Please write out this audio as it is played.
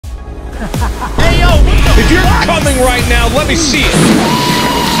Hey, yo, if you're coming right now, let me see it.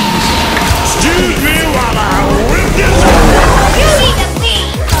 Excuse me while I whip this. You need to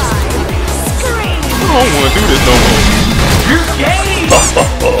see. Scream. I don't want to do this no more. You're gay!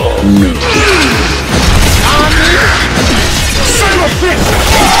 Son of a bitch!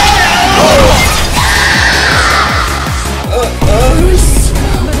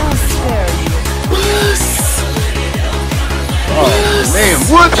 Oh man,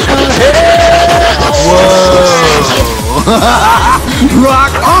 what the hell? Whoa!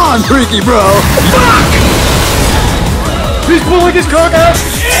 Rock on, freaky bro! Fuck! He's pulling his cock out!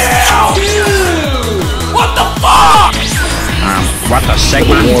 What the fuck? What the A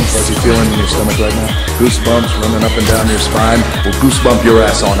warm, fuzzy feeling in your stomach right now? Goosebumps running up and down your spine? Well, goosebump your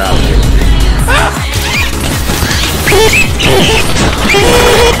ass on out of here.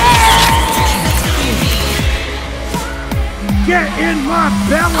 Get in my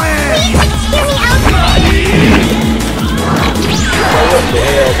belly! Get me out. What the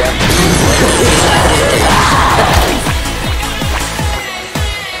hell,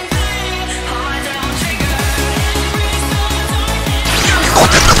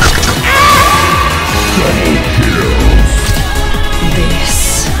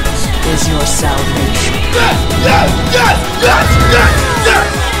 This is your salvation.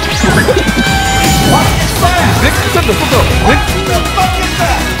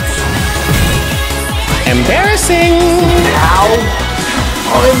 Embarrassing.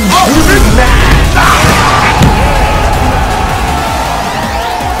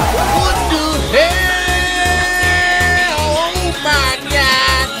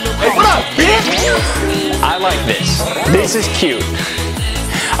 I like this. This is cute.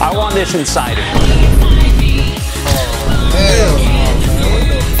 I want this inside of me.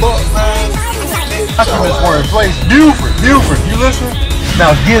 Documents were in place. Buford, you listening?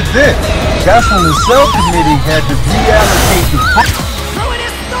 Now get this. That's when the cell committee had to reallocate the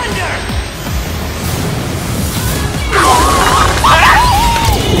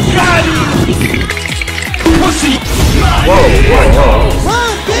Pussy. Whoa.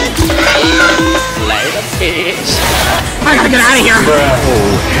 Later, bitch. I gotta get out of here.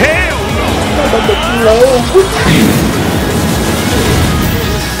 Hell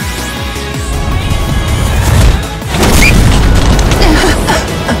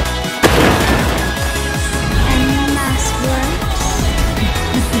And mask works.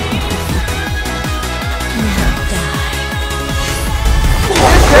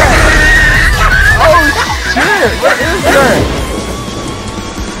 shit. What is that?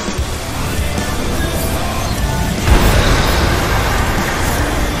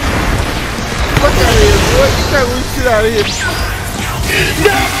 Fuck out of here, boy. Get that weird shit out of here.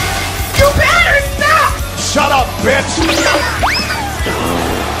 You better stop. Shut up, bitch.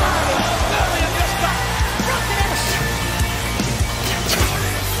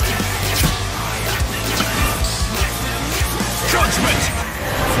 Judgment.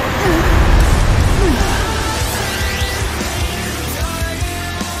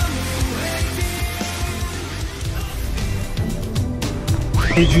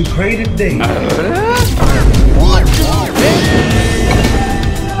 Did you pray today?